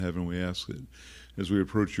Heaven, we ask that as we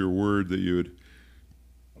approach your word that you would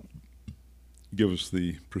give us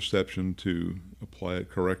the perception to apply it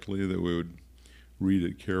correctly, that we would read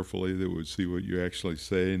it carefully, that we would see what you actually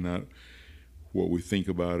say, not what we think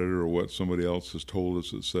about it or what somebody else has told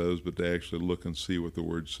us it says, but to actually look and see what the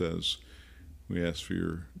word says. We ask for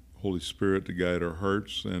your Holy Spirit to guide our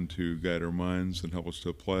hearts and to guide our minds and help us to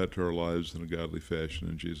apply it to our lives in a godly fashion,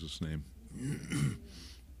 in Jesus' name.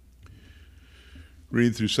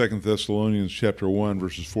 Read through 2 Thessalonians chapter 1,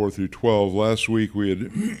 verses 4 through 12. Last week we had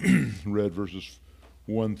read verses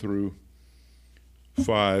 1 through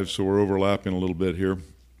 5, so we're overlapping a little bit here.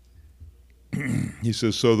 He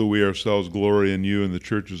says, "So that we ourselves glory in you and the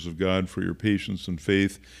churches of God for your patience and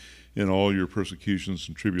faith in all your persecutions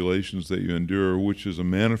and tribulations that you endure, which is a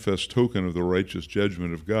manifest token of the righteous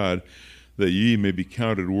judgment of God, that ye may be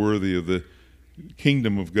counted worthy of the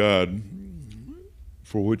kingdom of God,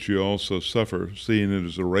 for which you also suffer, seeing it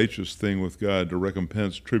is a righteous thing with God to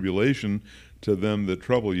recompense tribulation to them that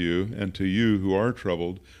trouble you, and to you who are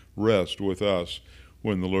troubled, rest with us,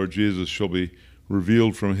 when the Lord Jesus shall be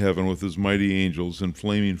revealed from heaven with his mighty angels in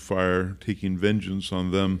flaming fire, taking vengeance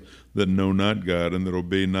on them that know not God, and that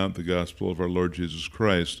obey not the gospel of our Lord Jesus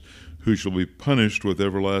Christ, who shall be punished with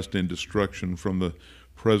everlasting destruction from the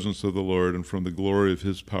presence of the Lord and from the glory of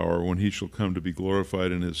his power, when he shall come to be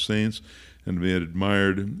glorified in his saints, and be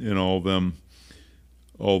admired in all them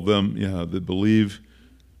that believe,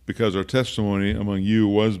 because our testimony among you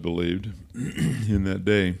was believed in that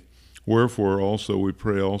day. Wherefore also we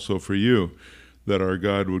pray also for you, that our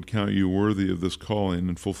God would count you worthy of this calling,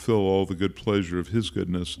 and fulfill all the good pleasure of his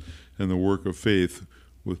goodness and the work of faith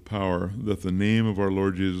with power, that the name of our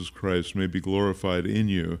Lord Jesus Christ may be glorified in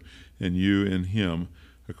you, and you in him,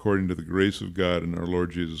 according to the grace of God and our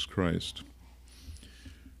Lord Jesus Christ."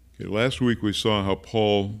 Okay, last week we saw how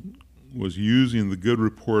Paul was using the good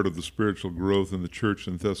report of the spiritual growth in the church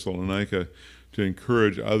in Thessalonica to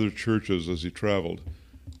encourage other churches as he traveled.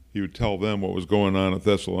 He would tell them what was going on at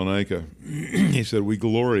Thessalonica. He said, "We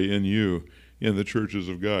glory in you, in the churches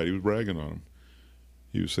of God." He was bragging on them.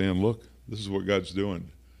 He was saying, look, this is what God's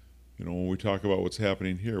doing. You know, when we talk about what's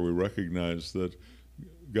happening here, we recognize that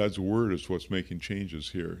God's word is what's making changes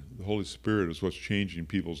here. The Holy Spirit is what's changing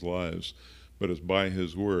people's lives, but it's by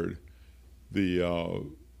his word.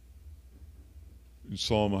 In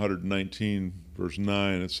Psalm 119, verse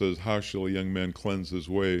 9, it says, "How shall a young man cleanse his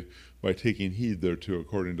way? By taking heed thereto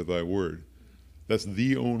according to thy word." That's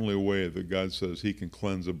the only way that God says he can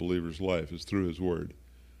cleanse a believer's life, is through his word.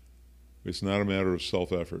 It's not a matter of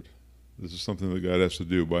self-effort. This is something that God has to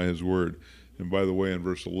do by his word. And by the way, in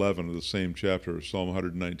verse 11 of the same chapter, Psalm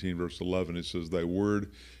 119, verse 11, it says, "Thy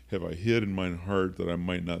word have I hid in mine heart, that I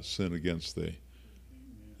might not sin against thee."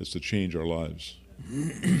 It's to change our lives.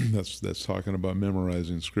 That's talking about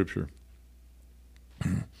memorizing Scripture.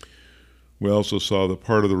 We also saw that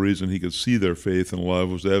part of the reason he could see their faith and love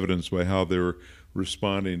was evidenced by how they were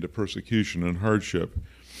responding to persecution and hardship.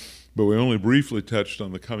 But we only briefly touched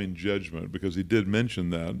on the coming judgment, because he did mention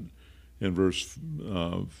that in verse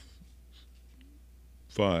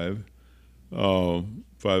 5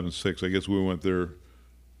 and 6. I guess we went there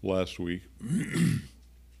last week.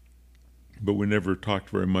 But we never talked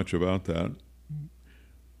very much about that.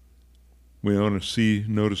 We want to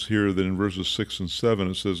notice here that in verses 6 and 7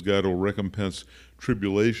 it says, God will recompense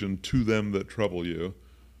tribulation to them that trouble you.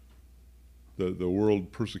 The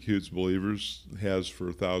world persecutes believers, has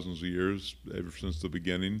for thousands of years, ever since the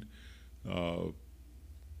beginning.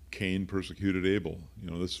 Cain persecuted Abel. You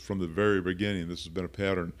know, this is from the very beginning. This has been a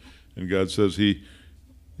pattern. And God says he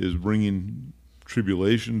is bringing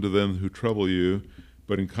tribulation to them who trouble you,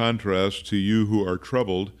 but in contrast to you who are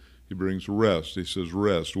troubled, he brings rest. He says,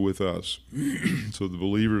 rest with us. So the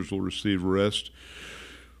believers will receive rest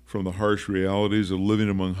from the harsh realities of living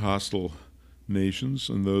among hostile nations,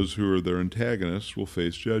 and those who are their antagonists will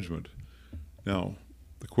face judgment. Now,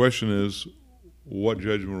 the question is, what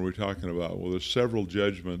judgment are we talking about? Well, there's several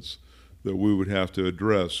judgments that we would have to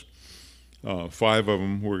address. 5 of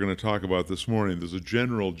them we're going to talk about this morning. There's a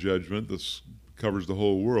general judgment that covers the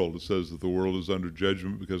whole world. It says that the world is under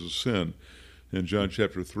judgment because of sin. In John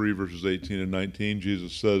chapter 3, verses 18 and 19,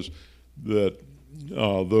 Jesus says that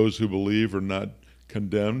those who believe are not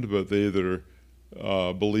condemned, but they that are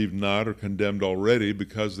believe not are condemned already,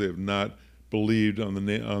 because they have not believed on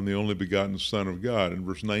the only begotten Son of God. And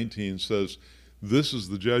verse 19 says, this is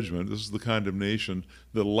the judgment, this is the condemnation,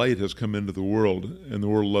 that light has come into the world, and the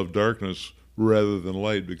world loved darkness rather than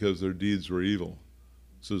light, because their deeds were evil.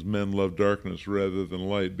 It says men love darkness rather than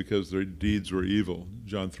light because their deeds were evil.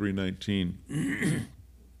 John 3:19.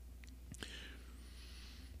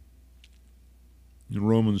 In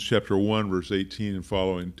Romans chapter 1, verse 18 and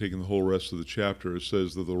following, taking the whole rest of the chapter, it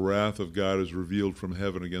says that the wrath of God is revealed from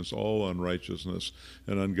heaven against all unrighteousness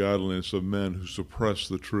and ungodliness of men who suppress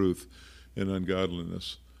the truth in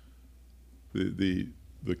ungodliness. The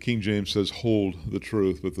King James says hold the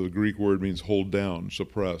truth, but the Greek word means hold down,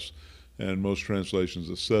 suppress. And most translations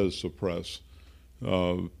it says suppress.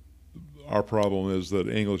 Our problem is that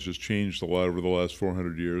English has changed a lot over the last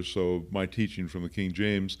 400 years, so my teaching from the King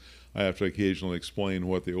James, I have to occasionally explain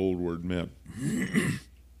what the old word meant.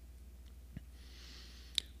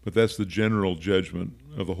 But that's the general judgment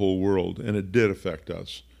of the whole world, and it did affect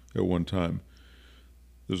us at one time.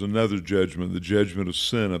 There's another judgment, the judgment of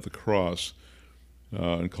sin at the cross.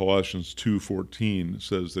 In Colossians 2:14 it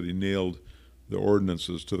says that he nailed the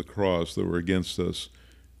ordinances to the cross that were against us.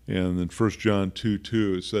 And in 1 John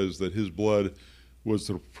 2:2 it says that his blood was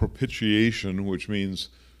the propitiation, which means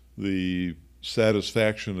the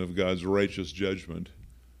satisfaction of God's righteous judgment.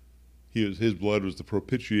 His blood was the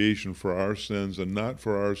propitiation for our sins, and not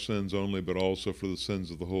for our sins only, but also for the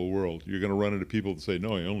sins of the whole world. You're going to run into people that say,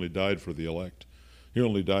 no, he only died for the elect. He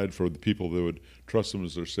only died for the people that would trust him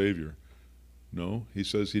as their Savior. No, he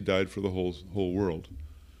says he died for the whole world.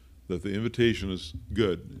 That the invitation is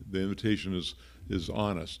good. The invitation is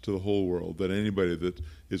honest to the whole world, that anybody that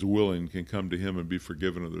is willing can come to him and be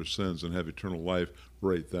forgiven of their sins and have eternal life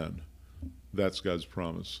right then. That's God's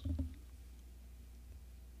promise.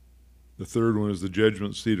 The third one is the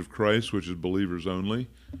judgment seat of Christ, which is believers only.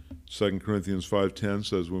 2 Corinthians 5:10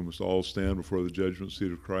 says we must all stand before the judgment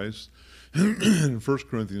seat of Christ. In 1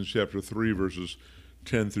 Corinthians chapter 3, verses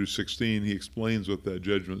 10 through 16, he explains what that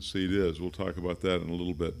judgment seat is. We'll talk about that in a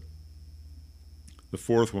little bit. The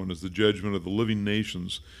fourth one is the judgment of the living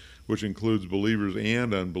nations, which includes believers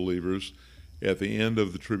and unbelievers at the end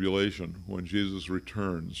of the tribulation, when Jesus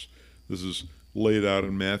returns. This is laid out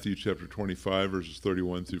in Matthew chapter 25, verses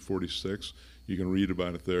 31 through 46. You can read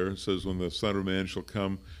about it there. It says, when the Son of Man shall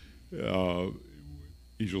come,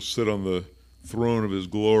 he shall sit on the throne of his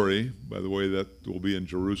glory. By the way, that will be in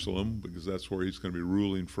Jerusalem, because that's where he's going to be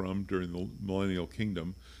ruling from during the millennial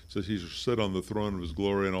kingdom. It says he shall sit on the throne of his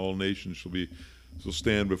glory, and all nations shall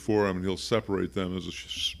stand before him, and he'll separate them as a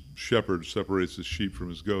shepherd separates his sheep from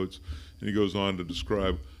his goats. And he goes on to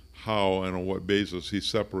describe how and on what basis he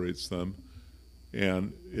separates them,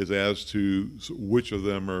 and is as to which of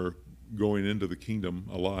them are going into the kingdom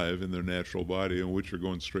alive in their natural body and which are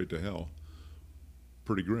going straight to hell.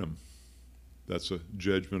 Pretty grim. That's a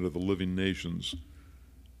judgment of the living nations.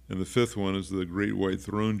 And the fifth one is the great white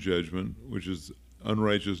throne judgment, which is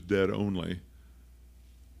unrighteous dead only.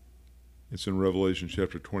 It's in Revelation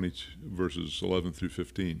chapter 20, verses 11 through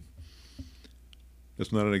 15.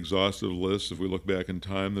 It's not an exhaustive list. If we look back in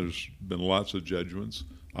time, there's been lots of judgments.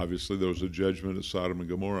 Obviously, there was a judgment at Sodom and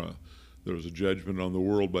Gomorrah. There was a judgment on the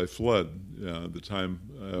world by flood, the time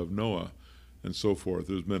of Noah, and so forth.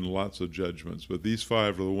 There's been lots of judgments. But these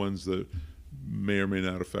five are the ones that may or may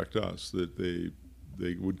not affect us, that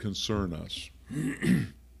they would concern us.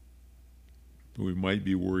 We might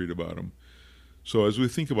be worried about them. So as we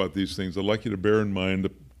think about these things, I'd like you to bear in mind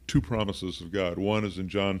the two promises of God. One is in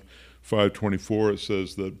John 5:24. It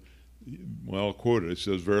says that, well, I'll quote it. It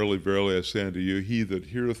says, verily, verily, I say unto you, he that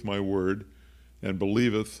heareth my word and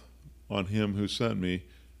believeth on him who sent me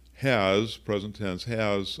has, present tense,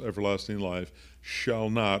 has everlasting life, shall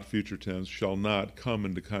not, future tense, shall not come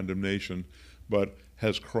into condemnation, but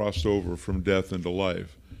has crossed over from death into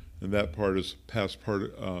life. And that part is past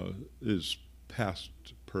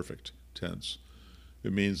perfect tense.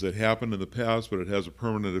 It means it happened in the past, but it has a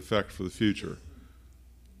permanent effect for the future.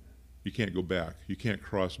 You can't go back. You can't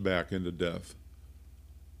cross back into death.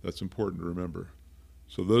 That's important to remember.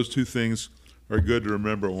 So those two things are good to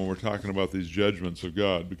remember when we're talking about these judgments of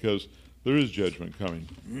God, because there is judgment coming.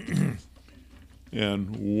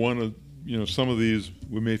 And some of these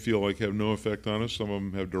we may feel like have no effect on us. Some of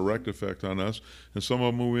them have direct effect on us, and some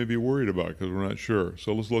of them we may be worried about because we're not sure.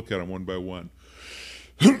 So let's look at them one by one.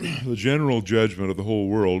 The general judgment of the whole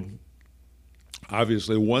world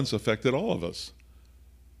obviously once affected all of us.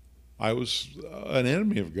 I was an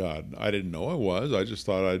enemy of God. I didn't know I was. I just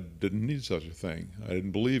thought I didn't need such a thing. I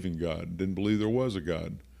didn't believe in God. Didn't believe there was a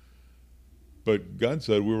God. But God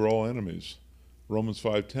said we were all enemies. Romans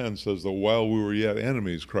 5:10 says that while we were yet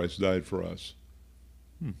enemies, Christ died for us.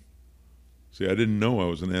 See, I didn't know I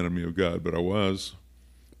was an enemy of God, but I was.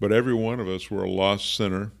 But every one of us was a lost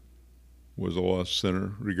sinner,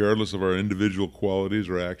 regardless of our individual qualities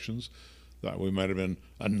or actions. That we might have been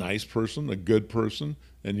a nice person, a good person,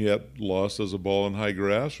 and yet lost as a ball in high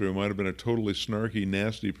grass, or we might have been a totally snarky,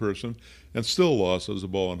 nasty person and still lost as a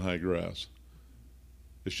ball in high grass.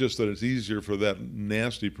 It's just that it's easier for that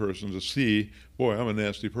nasty person to see, boy, I'm a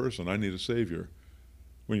nasty person. I need a Savior.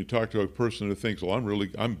 When you talk to a person who thinks, well,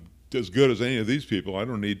 I'm as good as any of these people. I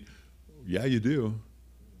don't need, yeah, you do.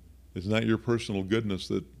 It's not your personal goodness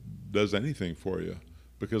that does anything for you,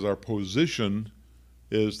 because our position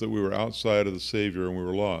is that we were outside of the Savior and we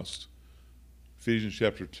were lost. Ephesians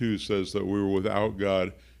chapter 2 says that we were without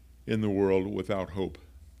God in the world, without hope.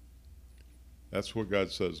 That's what God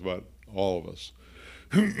says about all of us.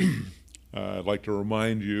 I'd like to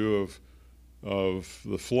remind you of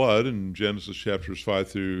the flood in Genesis chapters 5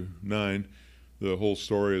 through 9. The whole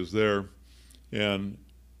story is there. And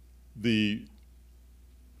the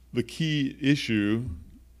key issue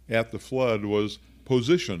at the flood was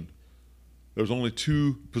position. There was only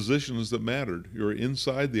two positions that mattered. You were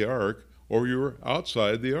inside the ark or you were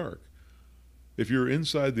outside the ark. If you were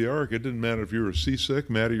inside the ark, it didn't matter if you were seasick,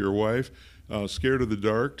 mad at your wife, scared of the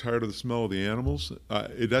dark, tired of the smell of the animals.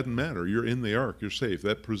 It doesn't matter. You're in the ark. You're safe.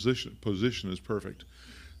 That position is perfect.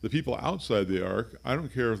 The people outside the ark, I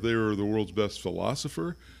don't care if they were the world's best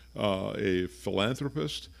philosopher, a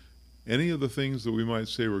philanthropist, any of the things that we might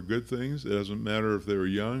say were good things. It doesn't matter if they were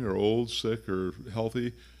young or old, sick or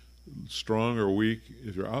healthy, strong or weak.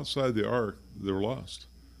 If you're outside the ark, they're lost.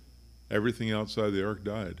 Everything outside the ark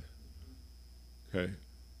died. Okay?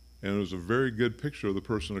 And it was a very good picture of the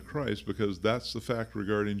person of Christ, because that's the fact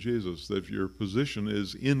regarding Jesus, that if your position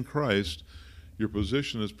is in Christ, your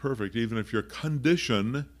position is perfect. Even if your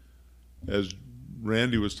condition, as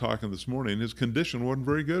Randy was talking this morning, his condition wasn't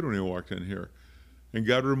very good when he walked in here. And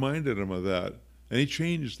God reminded him of that, and he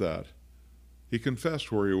changed that. He confessed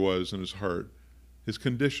where he was in his heart. His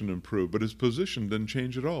condition improved, but his position didn't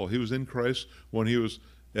change at all. He was in Christ when he was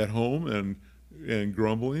at home and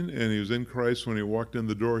grumbling, and he was in Christ when he walked in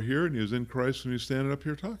the door here, and he was in Christ when he was standing up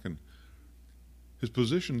here talking. His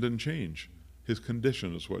position didn't change. His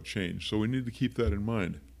condition is what changed. So we need to keep that in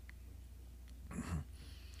mind.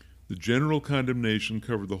 The general condemnation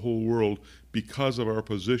covered the whole world because of our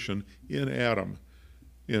position in Adam.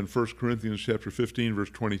 In 1 Corinthians chapter 15, verse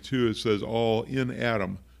 22, it says, all in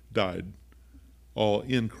Adam died. All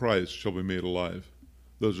in Christ shall be made alive.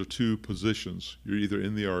 Those are two positions. You're either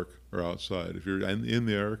in the ark or outside. If you're in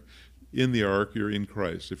the ark, you're in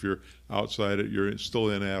Christ. If you're outside it, you're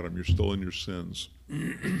still in Adam. You're still in your sins.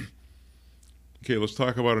 Okay, let's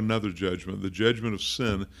talk about another judgment, the judgment of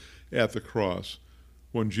sin at the cross.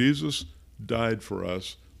 When Jesus died for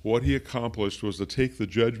us, what he accomplished was to take the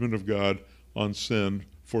judgment of God on sin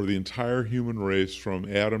for the entire human race, from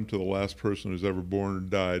Adam to the last person who's ever born and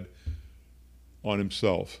died, on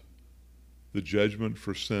himself. The judgment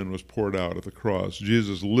for sin was poured out at the cross.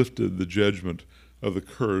 Jesus lifted the judgment of the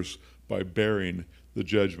curse by bearing the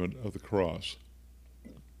judgment of the cross.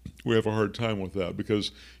 We have a hard time with that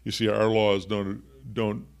because, you see, our laws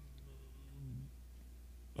don't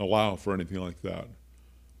allow for anything like that.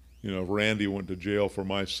 You know, if Randy went to jail for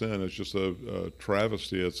my sin, it's just a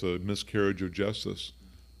travesty. It's a miscarriage of justice.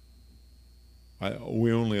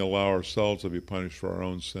 We only allow ourselves to be punished for our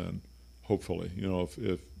own sin. Hopefully, you know,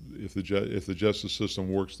 if the justice system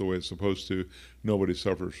works the way it's supposed to, nobody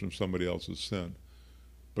suffers from somebody else's sin.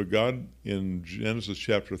 But God, in Genesis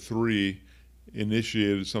chapter 3,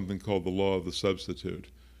 initiated something called the law of the substitute,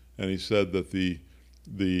 and he said that the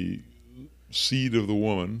seed of the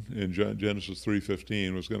woman in Genesis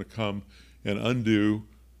 3:15 was going to come and undo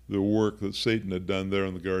the work that Satan had done there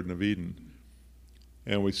in the Garden of Eden.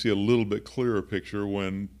 And we see a little bit clearer picture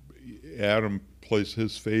when Adam placed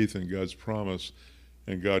his faith in God's promise,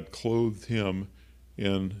 and God clothed him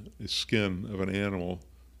in the skin of an animal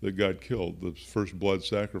that God killed, the first blood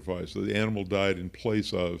sacrifice. So the animal died in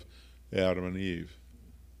place of Adam and Eve.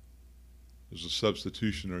 It was a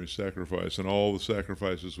substitutionary sacrifice, and all the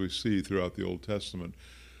sacrifices we see throughout the Old Testament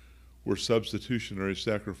were substitutionary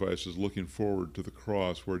sacrifices looking forward to the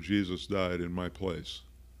cross where Jesus died in my place.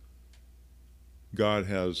 God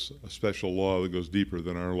has a special law that goes deeper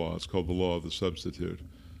than our law. It's called the law of the substitute.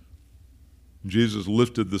 Jesus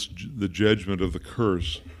lifted the judgment of the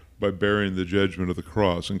curse by bearing the judgment of the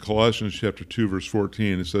cross. In Colossians chapter 2, verse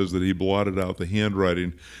 14, it says that he blotted out the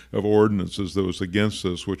handwriting of ordinances that was against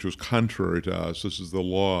us, which was contrary to us. This is the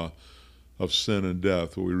law of sin and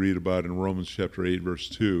death, what we read about in Romans chapter 8, verse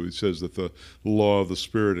 2. It says that the law of the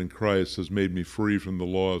Spirit in Christ has made me free from the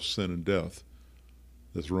law of sin and death.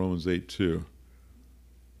 That's Romans 8:2.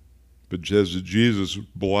 But Jesus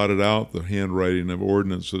blotted out the handwriting of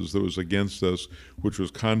ordinances that was against us, which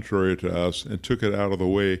was contrary to us, and took it out of the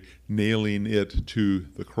way, nailing it to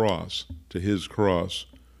the cross, to his cross.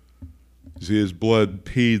 You see, his blood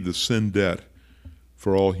paid the sin debt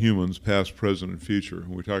for all humans, past, present, and future.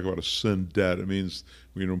 When we talk about a sin debt, it means,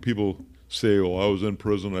 people say, well, I was in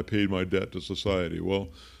prison, I paid my debt to society. Well,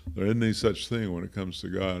 there isn't any such thing when it comes to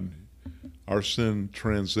God. Our sin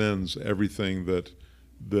transcends everything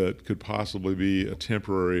that could possibly be a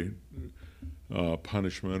temporary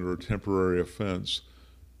punishment or a temporary offense.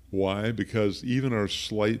 Why? Because even our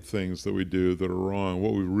slight things that we do that are wrong,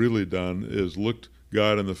 what we've really done is looked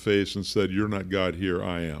God in the face and said, you're not God here,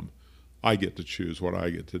 I am. I get to choose what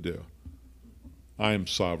I get to do. I am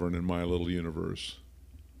sovereign in my little universe.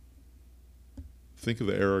 Think of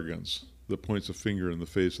the arrogance that points a finger in the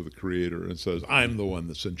face of the Creator and says, I'm the one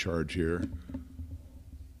that's in charge here.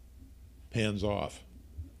 Hands off.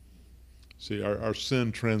 See, our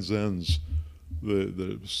sin transcends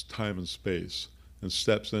the time and space and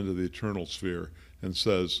steps into the eternal sphere and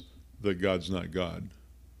says that God's not God.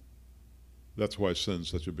 That's why sin's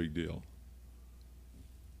such a big deal.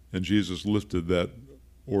 And Jesus lifted that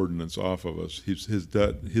ordinance off of us.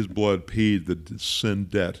 His blood paid the sin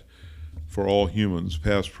debt for all humans,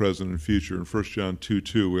 past, present, and future. In 1 John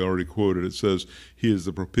 2:2, we already quoted, it says, He is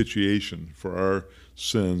the propitiation for our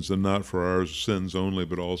sins, and not for our sins only,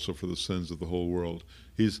 but also for the sins of the whole world.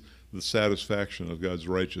 He's the satisfaction of God's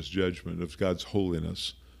righteous judgment, of God's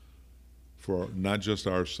holiness, for not just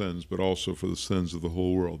our sins, but also for the sins of the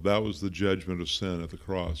whole world. That was the judgment of sin at the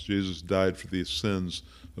cross. Jesus died for the sins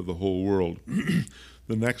of the whole world.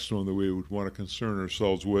 The next one that we would want to concern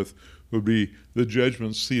ourselves with would be the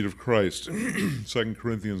judgment seat of Christ. 2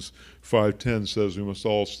 Corinthians 5:10 says we must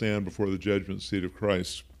all stand before the judgment seat of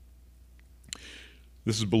Christ.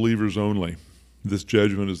 This is believers only. This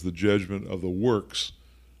judgment is the judgment of the works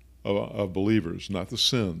of believers, not the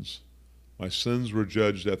sins. My sins were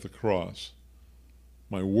judged at the cross.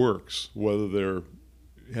 My works, whether they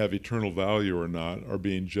have eternal value or not, are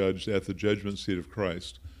being judged at the judgment seat of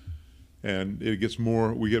Christ. And we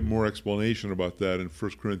get more explanation about that in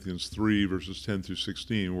 1 Corinthians 3, verses 10 through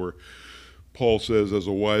 16, where Paul says, as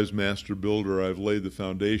a wise master builder, I've laid the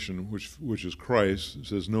foundation, which is Christ. It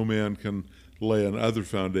says, no man can lay another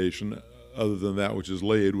foundation other than that which is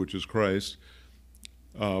laid, which is Christ.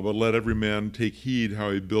 But let every man take heed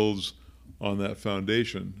how he builds on that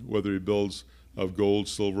foundation, whether he builds of gold,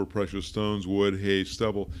 silver, precious stones, wood, hay,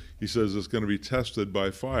 stubble. He says it's going to be tested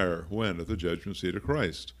by fire. When? At the judgment seat of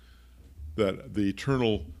Christ. That the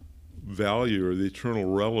eternal value or the eternal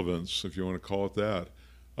relevance, if you want to call it that,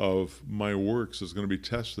 of my works is going to be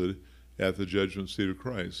tested at the judgment seat of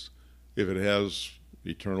Christ. If it has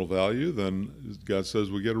eternal value, then God says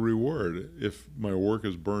we get a reward. If my work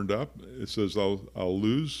is burned up, it says I'll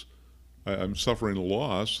lose. I'm suffering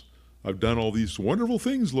loss. I've done all these wonderful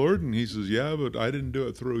things, Lord. And he says, yeah, but I didn't do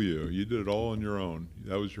it through you. You did it all on your own.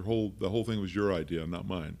 That was the whole thing was your idea, not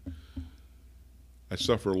mine. I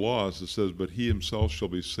suffer loss, it says, but he himself shall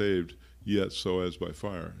be saved, yet so as by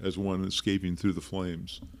fire, as one escaping through the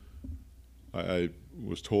flames. I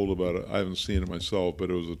was told about it. I haven't seen it myself, but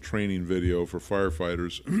it was a training video for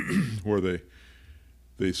firefighters where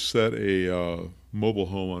they set a mobile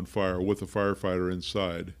home on fire with a firefighter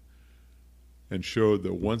inside and showed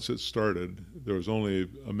that once it started, there was only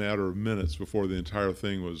a matter of minutes before the entire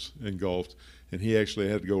thing was engulfed, and he actually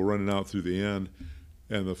had to go running out through the end,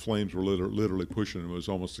 and the flames were literally pushing him. It was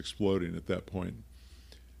almost exploding at that point.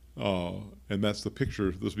 And that's the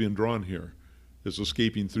picture that's being drawn here, is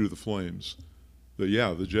escaping through the flames.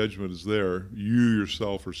 The judgment is there. You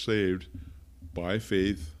yourself are saved by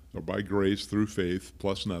faith or by grace through faith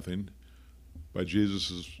plus nothing, by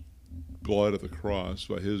Jesus' blood at the cross,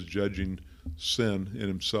 by his judging sin in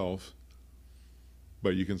himself,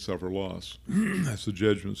 but you can suffer loss. That's the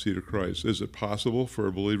judgment seat of Christ. Is it possible for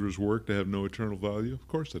a believer's work to have no eternal value? Of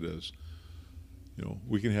course it is.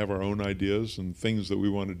 We can have our own ideas and things that we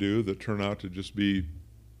want to do that turn out to just be,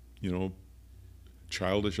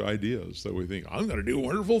 childish ideas that we think, I'm going to do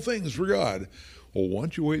wonderful things for God. Well, why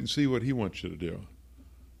don't you wait and see what he wants you to do?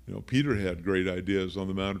 Peter had great ideas on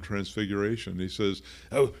the Mount of Transfiguration. He says,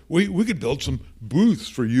 we could build some booths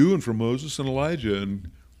for you and for Moses and Elijah.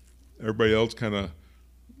 And everybody else kind of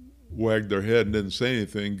wagged their head and didn't say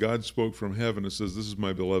anything. God spoke from heaven and says, this is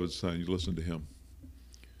my beloved son. You listen to him.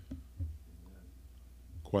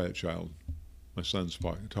 Quiet, child. My son's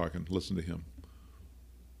talking. Listen to him.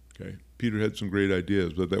 Okay. Peter had some great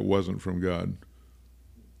ideas, but that wasn't from God.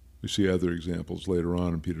 We see other examples later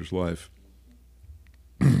on in Peter's life.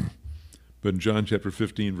 But in John chapter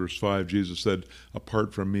 15, verse 5, Jesus said,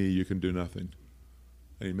 apart from me, you can do nothing.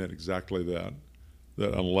 And he meant exactly that.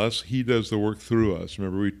 That unless he does the work through us,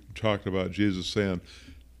 remember we talked about Jesus saying,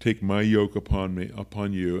 take my yoke upon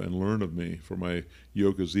you, and learn of me, for my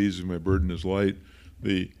yoke is easy, my burden is light.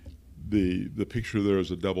 The the picture there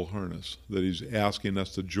is a double harness, that he's asking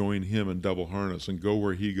us to join him in double harness and go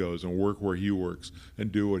where he goes and work where he works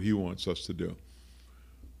and do what he wants us to do.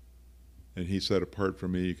 And he said, apart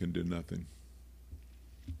from me, you can do nothing.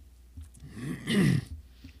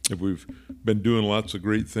 If we've been doing lots of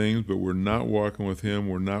great things, but we're not walking with him,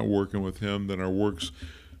 we're not working with him, then our works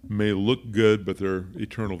may look good, but their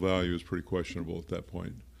eternal value is pretty questionable at that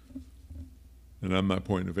point. And I'm not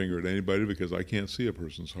pointing a finger at anybody because I can't see a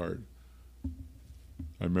person's heart.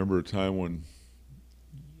 I remember a time when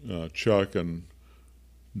Chuck and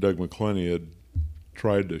Doug McClenny had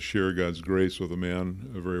tried to share God's grace with a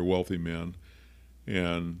man, a very wealthy man,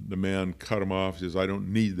 and the man cut him off. He says, I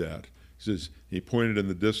don't need that. He says, he pointed in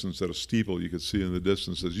the distance at a steeple you could see in the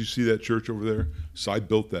distance, says, you see that church over there? So I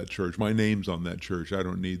built that church. My name's on that church. I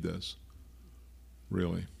don't need this.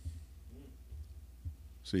 Really.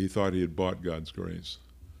 So he thought he had bought God's grace.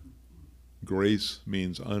 Grace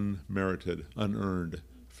means unmerited, unearned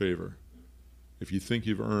favor. If you think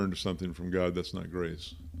you've earned something from God, that's not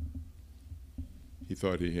grace. He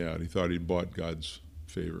thought he had. He thought he'd bought God's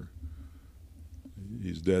favor.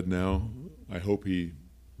 He's dead now. I hope he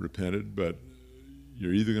repented, but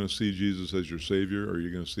you're either going to see Jesus as your Savior or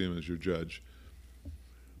you're going to see him as your judge.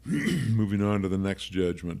 Moving on to the next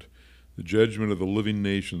judgment. The judgment of the living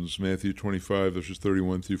nations, Matthew 25, verses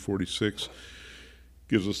 31 through 46,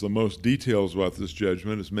 gives us the most details about this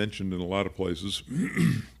judgment. It's mentioned in a lot of places.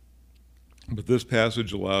 But this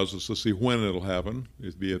passage allows us to see when it'll happen.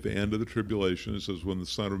 It'll be at the end of the tribulation. It says, when the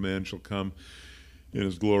Son of Man shall come in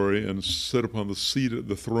his glory and sit upon the seat of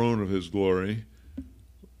the throne of his glory.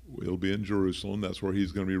 It'll be in Jerusalem. That's where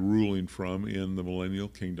he's going to be ruling from in the millennial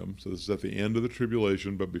kingdom. So this is at the end of the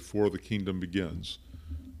tribulation, but before the kingdom begins.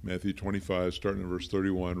 Matthew 25, starting in verse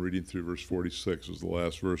 31, reading through verse 46 is the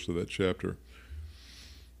last verse of that chapter.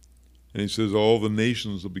 And he says, all the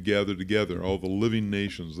nations will be gathered together, all the living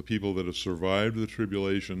nations, the people that have survived the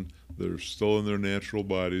tribulation, that are still in their natural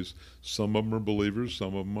bodies. Some of them are believers,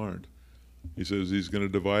 some of them aren't. He says he's going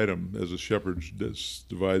to divide them as a shepherd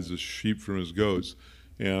divides his sheep from his goats.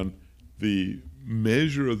 And the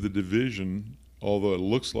measure of the division, although it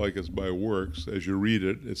looks like it's by works, as you read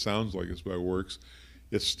it, it sounds like it's by works,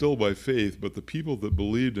 it's still by faith. But the people that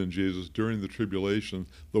believed in Jesus during the tribulation,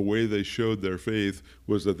 the way they showed their faith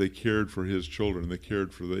was that they cared for his children. They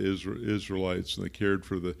cared for the Israelites, and they cared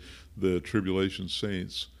for the tribulation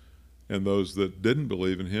saints. And those that didn't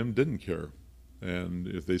believe in him didn't care. And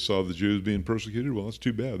if they saw the Jews being persecuted, well, that's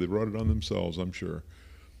too bad. They brought it on themselves, I'm sure.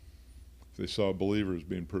 If they saw believers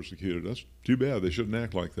being persecuted, that's too bad. They shouldn't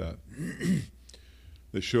act like that.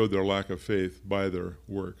 They showed their lack of faith by their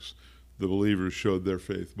works. The believers showed their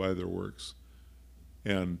faith by their works.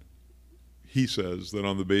 And he says that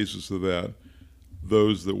on the basis of that,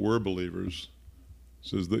 those that were believers,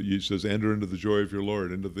 he says, enter into the joy of your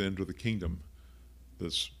Lord, enter the kingdom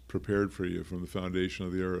that's prepared for you from the foundation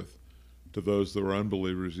of the earth. To those that were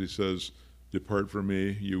unbelievers, he says, depart from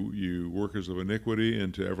me, you workers of iniquity,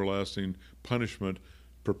 into everlasting punishment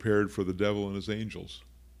prepared for the devil and his angels.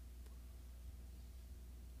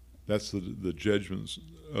 That's the judgments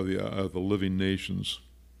of the living nations.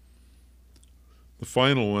 The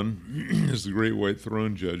final one is the great white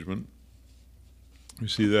throne judgment. We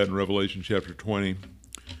see that in Revelation chapter 20,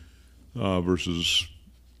 verse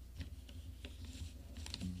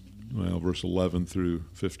 11 through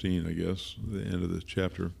 15, I guess, the end of the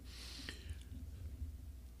chapter.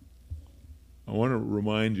 I want to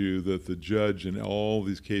remind you that the judge in all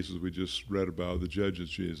these cases we just read about, the judge is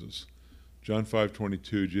Jesus. John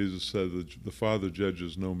 5:22, Jesus said that the Father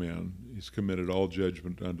judges no man. He's committed all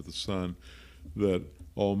judgment unto the Son, that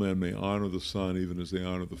all men may honor the Son even as they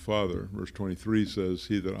honor the Father. Verse 23 says,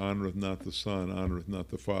 he that honoreth not the Son honoreth not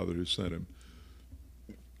the Father who sent him.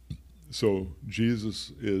 So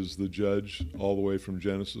Jesus is the judge all the way from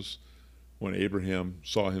Genesis, when Abraham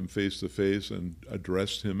saw him face to face and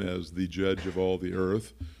addressed him as the judge of all the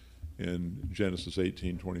earth in Genesis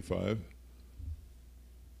 18:25.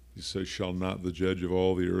 He says, shall not the judge of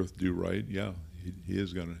all the earth do right? Yeah, he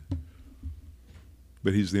is going to.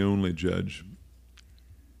 But he's the only judge.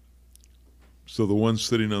 So the one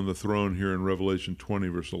sitting on the throne here in Revelation 20,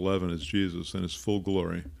 verse 11, is Jesus in his full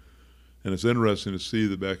glory. And it's interesting to see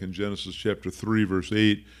that back in Genesis chapter 3, verse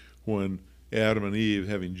 8, when Adam and Eve,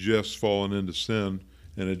 having just fallen into sin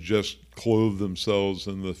and had just clothed themselves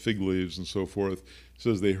in the fig leaves and so forth, it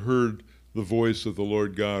says they heard the voice of the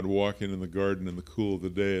Lord God walking in the garden in the cool of the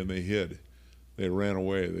day, and they hid. They ran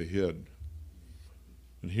away, they hid.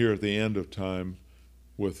 And here at the end of time,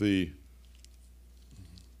 with the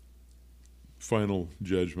final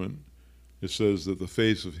judgment, it says that the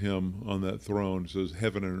face of him on that throne says,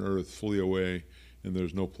 heaven and earth flee away, and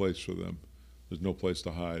there's no place for them. There's no place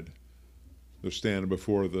to hide. They're standing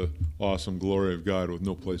before the awesome glory of God with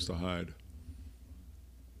no place to hide.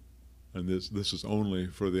 And this is only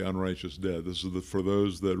for the unrighteous dead. This is for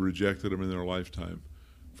those that rejected him in their lifetime,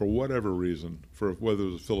 for whatever reason, for whether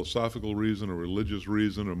it was a philosophical reason, a religious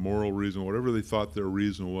reason, a moral reason, whatever they thought their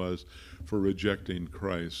reason was for rejecting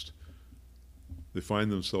Christ. They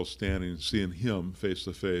find themselves standing, seeing him face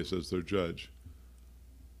to face as their judge.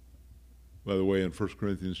 By the way, in 1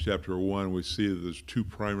 Corinthians chapter 1, we see that there's two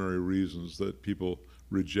primary reasons that people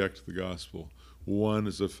reject the gospel. One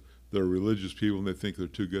is if they're religious people and they think they're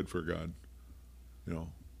too good for God. You know,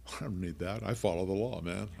 I don't need that. I follow the law,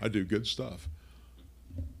 man. I do good stuff.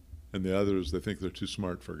 And the other is they think they're too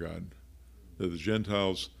smart for God. That the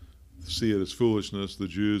Gentiles see it as foolishness. The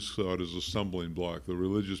Jews saw it as a stumbling block. The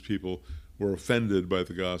religious people were offended by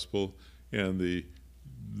the gospel, and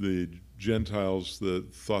the Gentiles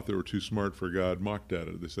that thought they were too smart for God mocked at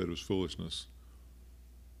it. They said it was foolishness.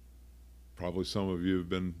 Probably some of you have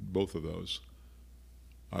been both of those.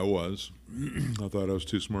 I was. I thought I was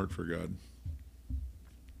too smart for God.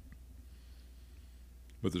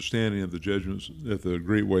 But they're standing at the judgment, at the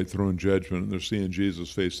great white throne judgment, and they're seeing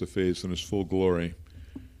Jesus face to face in his full glory.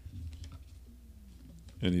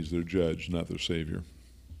 And he's their judge, not their Savior.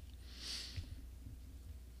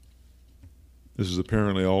 This is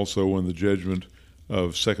apparently also when the judgment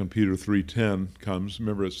of 2 Peter 3:10 comes.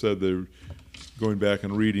 Remember, it said they're going back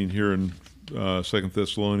and reading here in 2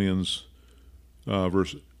 Thessalonians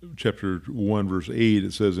chapter 1, verse 8.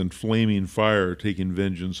 It says, "In flaming fire, taking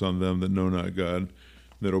vengeance on them that know not God,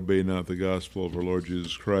 that obey not the gospel of our Lord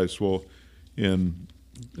Jesus Christ." Well, in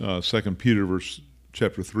 2 Peter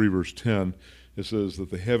chapter 3, verse 10, it says that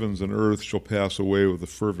the heavens and earth shall pass away with a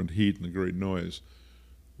fervent heat and a great noise.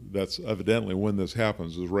 That's evidently when this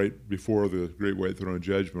happens, is right before the great white throne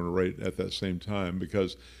judgment, or right at that same time,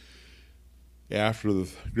 because after the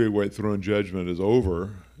great white throne judgment is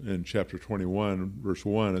over, in chapter 21, verse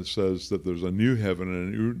 1, it says that there's a new heaven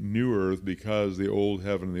and a new earth because the old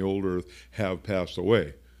heaven and the old earth have passed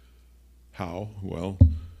away. How? Well, it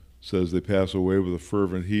says they pass away with a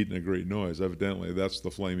fervent heat and a great noise. Evidently, that's the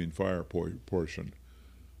flaming fire portion.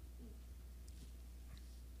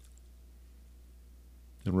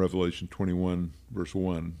 And Revelation 21, verse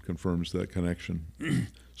 1 confirms that connection.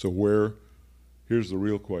 So here's the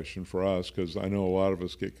real question for us, because I know a lot of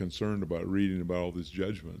us get concerned about reading about all these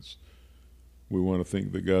judgments. We want to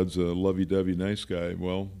think that God's a lovey-dovey nice guy.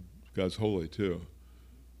 Well, God's holy too.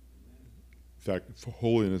 In fact,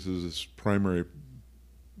 holiness is his primary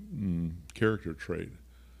character trait.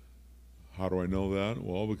 How do I know that?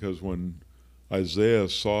 Well, because when Isaiah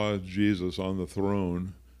saw Jesus on the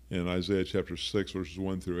throne, in Isaiah chapter 6, verses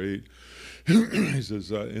 1 through 8, he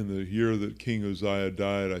says, in the year that King Uzziah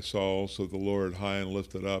died, I saw also the Lord high and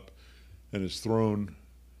lifted up, and his throne,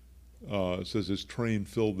 it says his train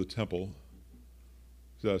filled the temple.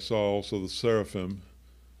 I saw also the seraphim,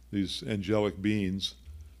 these angelic beings,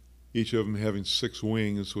 each of them having 6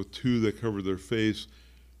 wings, with 2 that covered their face,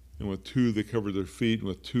 and with 2 that covered their feet, and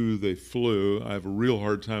with 2 they flew. I have a real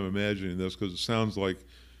hard time imagining this, because it sounds like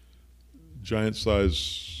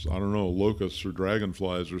giant-sized, I don't know, locusts or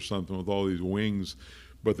dragonflies or something with all these wings.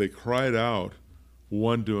 But they cried out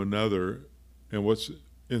one to another, and what's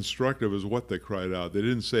instructive is what they cried out. They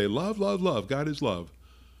didn't say, "Love, love, love, God is love."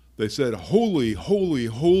 They said, "Holy, holy,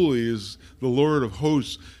 holy is the Lord of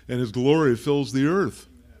hosts, and his glory fills the earth."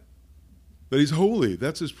 That he's holy.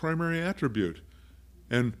 That's his primary attribute.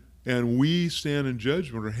 And we stand in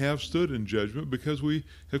judgment, or have stood in judgment, because we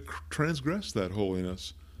have transgressed that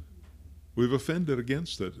holiness. We've offended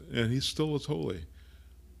against it, and he still is holy.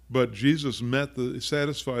 But Jesus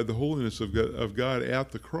satisfied the holiness of God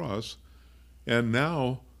at the cross, and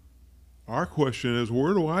now our question is,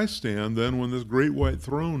 where do I stand then when this great white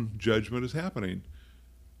throne judgment is happening?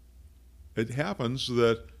 It happens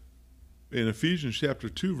that in Ephesians chapter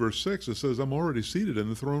 2, verse 6, it says, "I'm already seated in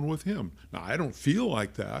the throne with him." Now, I don't feel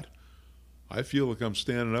like that. I feel like I'm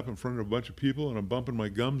standing up in front of a bunch of people and I'm bumping my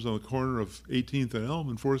gums on the corner of 18th and Elm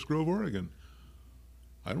in Forest Grove, Oregon.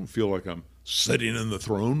 I don't feel like I'm sitting in the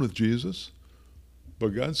throne with Jesus. But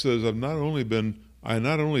God says I not only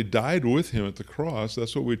died with him at the cross.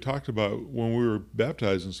 That's what we talked about when we were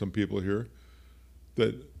baptizing some people here,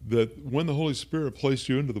 that when the Holy Spirit placed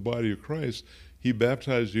you into the body of Christ, he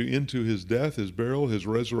baptized you into his death, his burial, his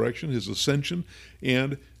resurrection, his ascension,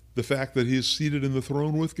 and the fact that he is seated in the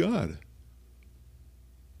throne with God.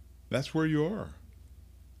 That's where you are.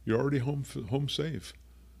 You're already home safe.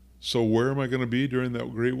 So where am I going to be during that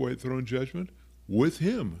great white throne judgment? with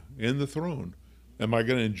him in the throne. Am I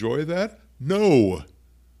going to enjoy that? No.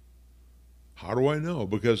 How do I know?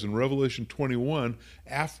 Because in Revelation 21,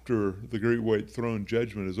 after the great white throne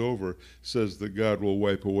judgment is over, it says that God will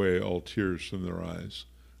wipe away all tears from their eyes,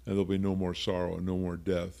 and there'll be no more sorrow, no more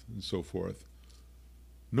death, and so forth.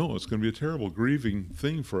 No, it's going to be a terrible, grieving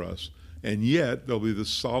thing for us. And yet, there'll be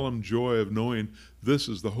this solemn joy of knowing this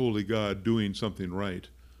is the holy God doing something right.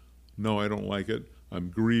 No, I don't like it. I'm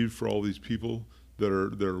grieved for all these people that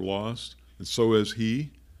are lost, and so is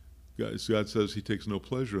he. God says he takes no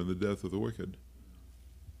pleasure in the death of the wicked.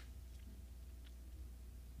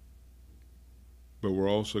 But we're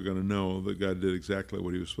also going to know that God did exactly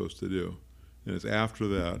what he was supposed to do. And it's after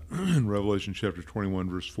that, in Revelation chapter 21,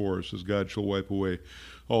 verse 4, it says, God shall wipe away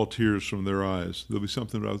all tears from their eyes. There'll be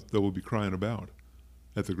something that we'll be crying about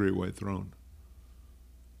at the great white throne.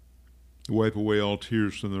 Wipe away all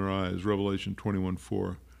tears from their eyes, Revelation 21,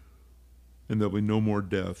 4. And there'll be no more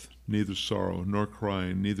death, neither sorrow, nor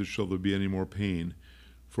crying, neither shall there be any more pain,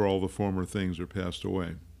 for all the former things are passed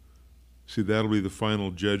away. See, that'll be the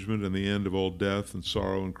final judgment and the end of all death and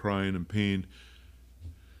sorrow and crying and pain.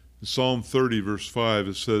 In Psalm 30, verse 5,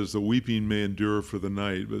 it says, the weeping may endure for the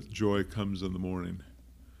night, but joy comes in the morning.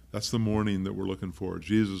 That's the morning that we're looking for.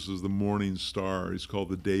 Jesus is the morning star. He's called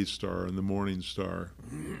the day star and the morning star.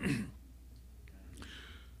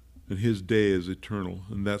 And his day is eternal,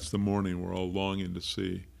 and that's the morning we're all longing to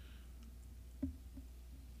see.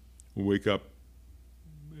 We wake up,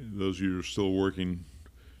 those of you who are still working,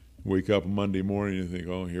 wake up Monday morning and think,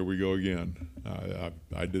 oh, here we go again.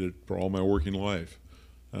 I did it for all my working life.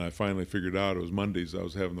 And I finally figured out it was Mondays I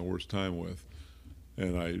was having the worst time with.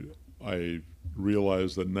 And I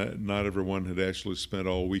realized that not everyone had actually spent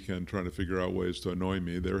all weekend trying to figure out ways to annoy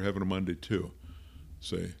me. They were having a Monday too,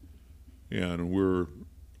 see. And we're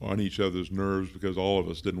on each other's nerves because all of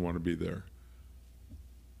us didn't want to be there.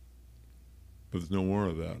 But there's no more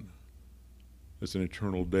of that. It's an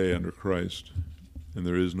eternal day under Christ, and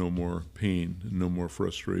there is no more pain and no more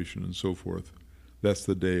frustration and so forth. That's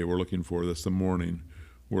the day we're looking for. That's the morning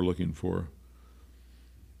we're looking for.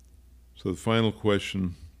 So the final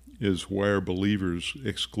question is, why are believers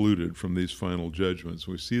excluded from these final judgments?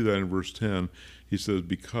 We see that in verse 10. He says,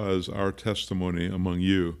 because our testimony among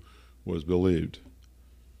you was believed.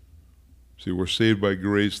 See, we're saved by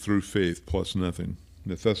grace through faith plus nothing.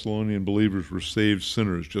 The Thessalonian believers were saved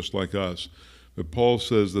sinners just like us. But Paul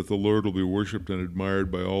says that the Lord will be worshipped and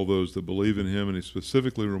admired by all those that believe in him, and he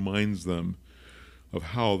specifically reminds them of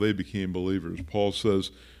how they became believers. Paul says,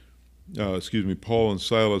 Paul and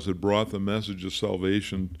Silas had brought the message of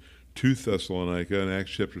salvation to Thessalonica in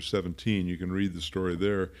Acts chapter 17. You can read the story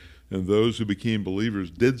there. And those who became believers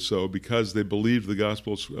did so because they believed the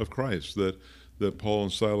gospel of Christ that Paul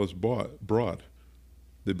and Silas brought.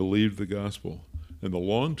 They believed the gospel. And the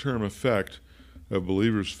long-term effect of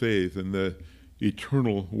believers' faith and the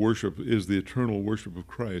eternal worship is the eternal worship of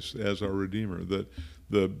Christ as our Redeemer, that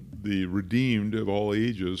the redeemed of all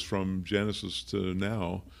ages from Genesis to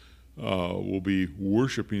now will be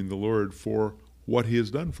worshiping the Lord for what he has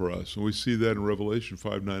done for us. And we see that in Revelation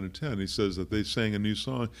 5, 9, and 10. He says that they sang a new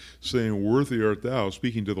song saying, worthy art thou,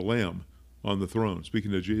 speaking to the Lamb on the throne,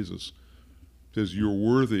 speaking to Jesus. It says, you're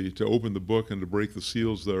worthy to open the book and to break the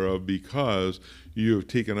seals thereof because you have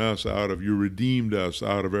taken us you redeemed us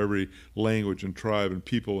out of every language and tribe and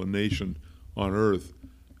people and nation on earth.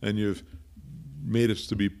 And you've made us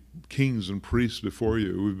to be kings and priests before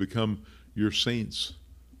you. We've become your saints.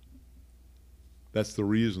 That's the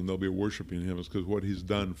reason they'll be worshiping him, is because what he's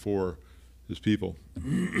done for his people.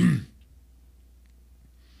 You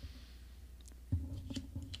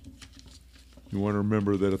want to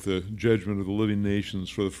remember that at the judgment of the living nations,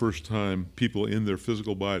 for the first time, people in their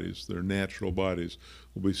physical bodies, their natural bodies,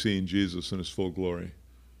 will be seeing Jesus in his full glory.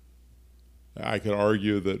 I could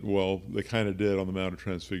argue that, well, they kind of did on the Mount of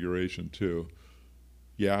Transfiguration too.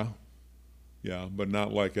 Yeah, but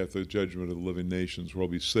not like at the judgment of the living nations, where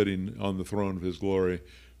he'll be sitting on the throne of his glory,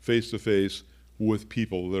 face to face with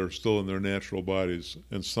people that are still in their natural bodies,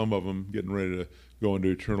 and some of them getting ready to go into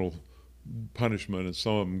eternal punishment, and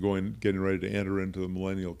some of them getting ready to enter into the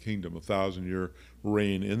millennial kingdom, 1,000-year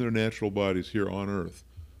reign in their natural bodies here on earth,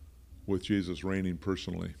 with Jesus reigning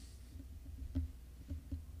personally.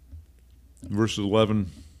 In verses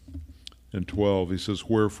 11 and 12, he says,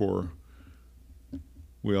 wherefore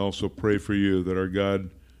we also pray for you that our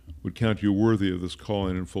God would count you worthy of this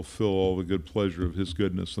calling and fulfill all the good pleasure of his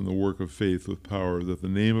goodness and the work of faith with power, that the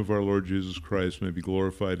name of our Lord Jesus Christ may be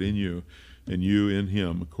glorified in you and you in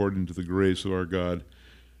him, according to the grace of our God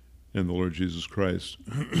and the Lord Jesus Christ.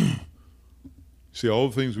 See, all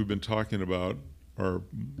the things we've been talking about are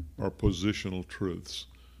positional truths.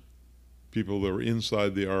 People that were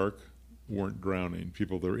inside the ark weren't drowning.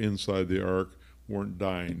 People that were inside the ark weren't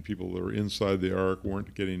dying. People that were inside the ark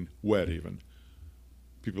weren't getting wet even.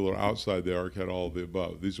 People that are outside the ark had all of the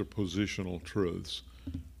above. These are positional truths.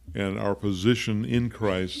 And our position in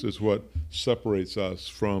Christ is what separates us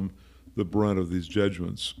from the brunt of these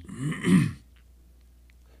judgments.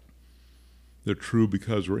 They're true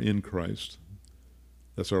because we're in Christ.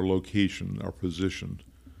 That's our location, our position.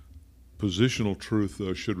 Positional truth,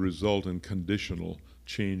 though, should result in conditional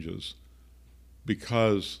changes.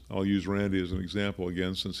 Because, I'll use Randy as an example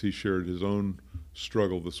again, since he shared his own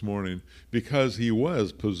struggle this morning, because he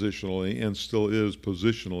was positionally and still is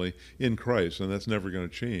positionally in Christ, and that's never going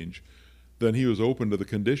to change, then he was open to the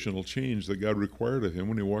conditional change that God required of him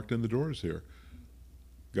when he walked in the doors here.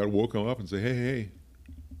 God woke him up and said, hey,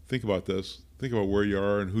 think about this. Think about where you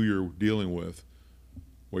are and who you're dealing with.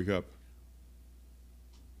 Wake up.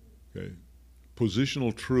 Okay.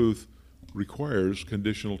 Positional truth requires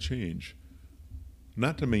conditional change.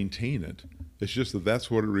 Not to maintain it. It's just that that's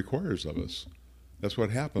what it requires of us. That's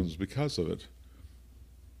what happens because of it.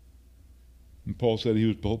 And Paul said he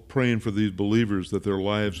was praying for these believers that their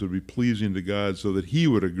lives would be pleasing to God so that he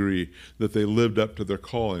would agree that they lived up to their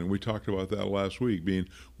calling. We talked about that last week, being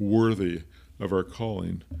worthy of our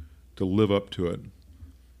calling, to live up to it.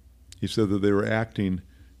 He said that they were acting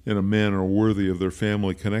in a manner worthy of their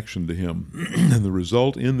family connection to him. And the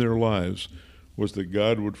result in their lives was that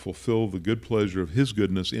God would fulfill the good pleasure of his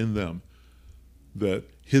goodness in them, that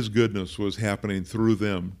his goodness was happening through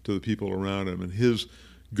them to the people around him, and his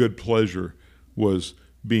good pleasure was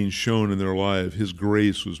being shown in their life. His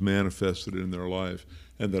grace was manifested in their life,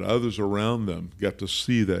 and that others around them got to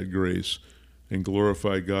see that grace and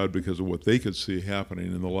glorify God because of what they could see happening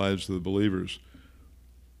in the lives of the believers.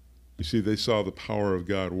 You see, they saw the power of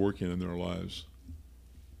God working in their lives,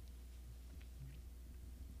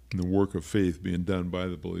 and the work of faith being done by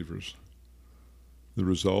the believers. The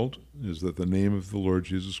result is that the name of the Lord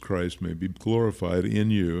Jesus Christ may be glorified in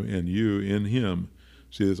you and you in him.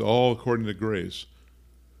 See, it's all according to grace.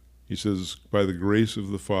 He says, by the grace of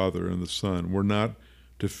the Father and the Son. We're not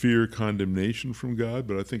to fear condemnation from God,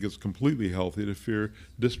 but I think it's completely healthy to fear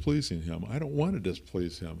displeasing him. I don't want to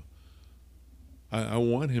displease him. I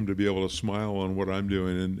want him to be able to smile on what I'm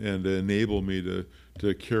doing and to enable me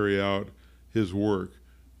to carry out his work,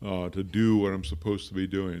 to do what I'm supposed to be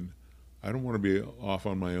doing. I don't want to be off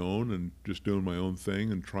on my own and just doing my own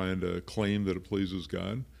thing and trying to claim that it pleases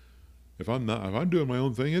God. If I'm doing my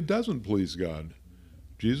own thing, it doesn't please God.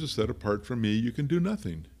 Jesus said, apart from me, you can do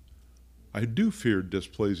nothing. I do fear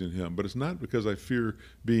displeasing him, but it's not because I fear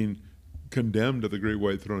being condemned at the great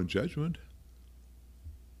white throne judgment.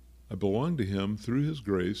 I belong to him through his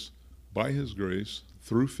grace, by his grace,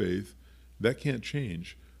 through faith. That can't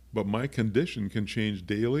change. But my condition can change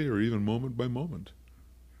daily or even moment by moment.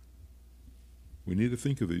 We need to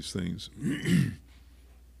think of these things.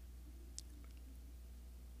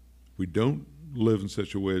 We don't live in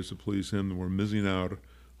such a way as to please him, then we're missing out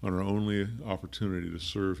on our only opportunity to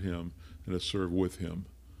serve him and to serve with him.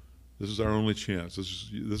 This is our only chance.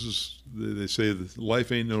 This is they say that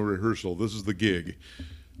life ain't no rehearsal. This is the gig.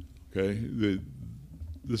 Okay?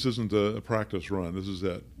 This isn't a practice run. This is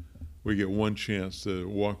it. We get one chance to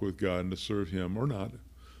walk with God and to serve him, or not.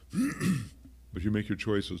 But you make your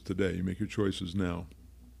choices today. You make your choices now.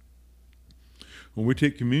 When we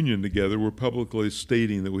take communion together, we're publicly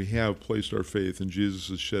stating that we have placed our faith in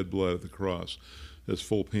Jesus' shed blood at the cross as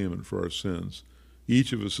full payment for our sins.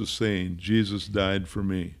 Each of us is saying, Jesus died for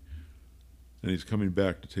me, and he's coming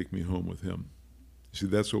back to take me home with him. You see,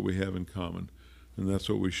 that's what we have in common, and that's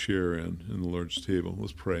what we share in the Lord's table.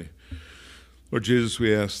 Let's pray. Lord Jesus,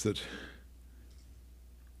 we ask that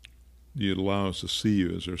you'd allow us to see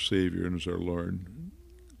you as our Savior and as our Lord.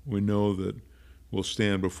 We know that we'll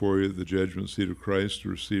stand before you at the judgment seat of Christ to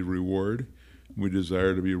receive reward. We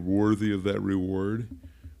desire to be worthy of that reward.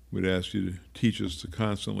 We'd ask you to teach us to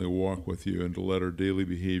constantly walk with you and to let our daily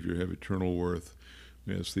behavior have eternal worth.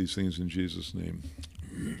 We ask these things in Jesus' name.